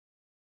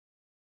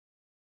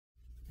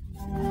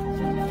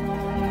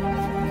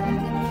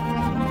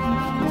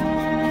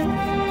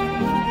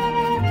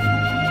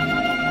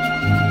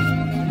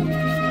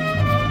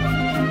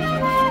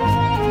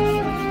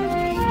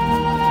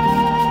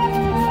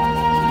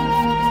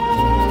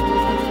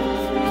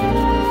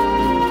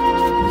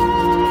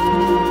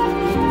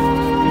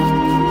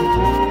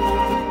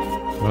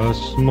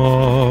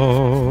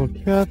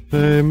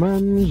Café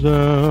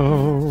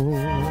Mam'selle,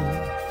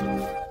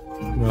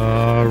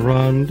 a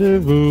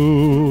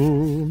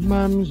rendezvous,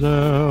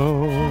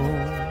 Mam'selle.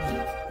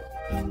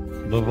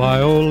 The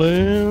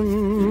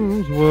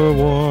violins were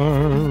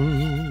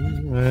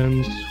warm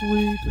and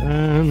sweet,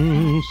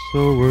 and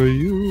so were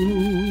you,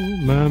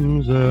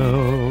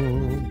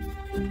 Mam'selle.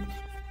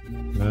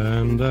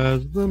 And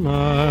as the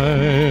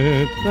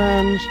night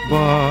danced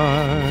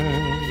by,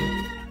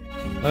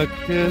 a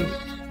kiss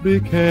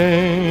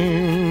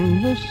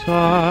became the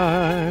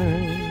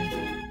sigh.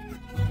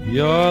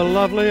 Your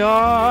lovely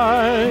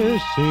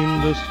eyes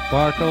seemed to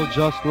sparkle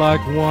just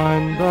like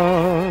wine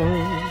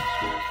does.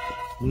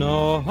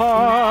 No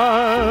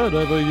heart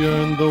ever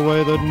yearned the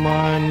way that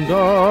mine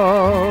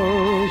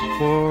does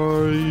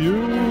for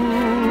you.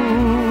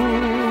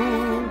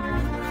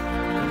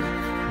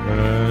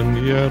 And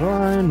yet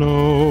I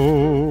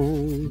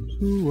know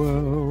too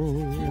well,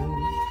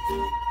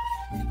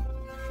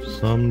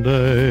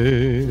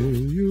 someday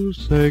you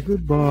say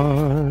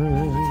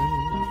goodbye,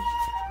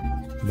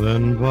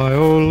 then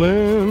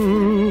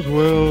violins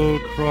will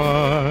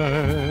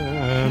cry,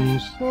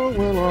 and so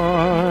will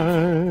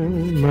I,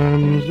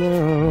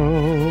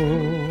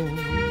 Mam'selle.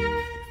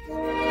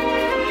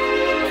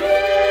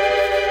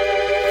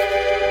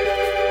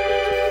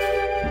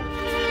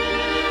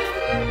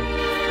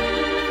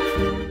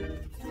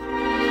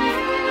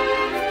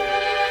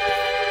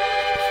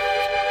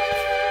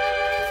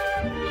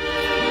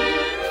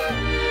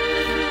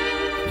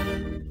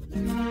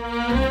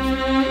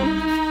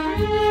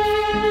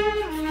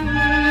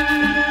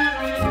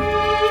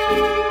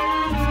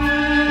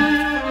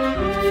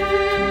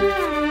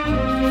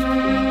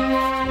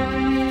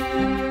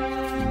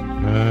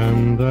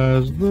 And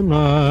as the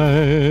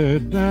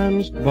night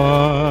danced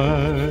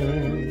by,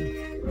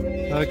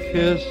 a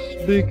kiss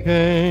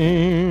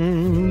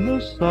became the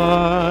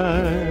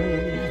sigh.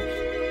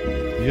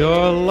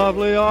 Your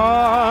lovely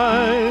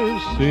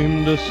eyes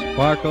seemed to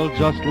sparkle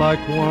just like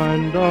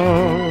wine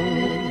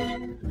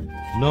does.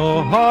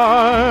 No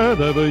heart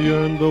ever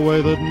yearned the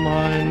way that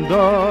mine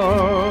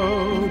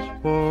does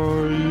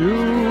for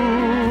you.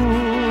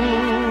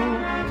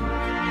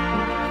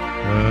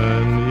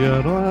 And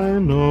yet I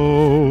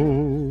know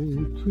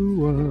too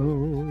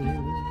well,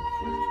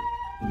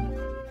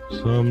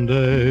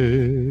 someday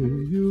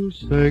you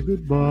say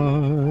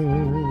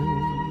goodbye,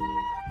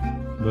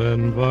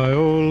 then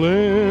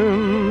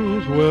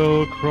violins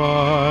will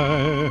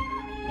cry,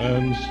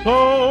 and so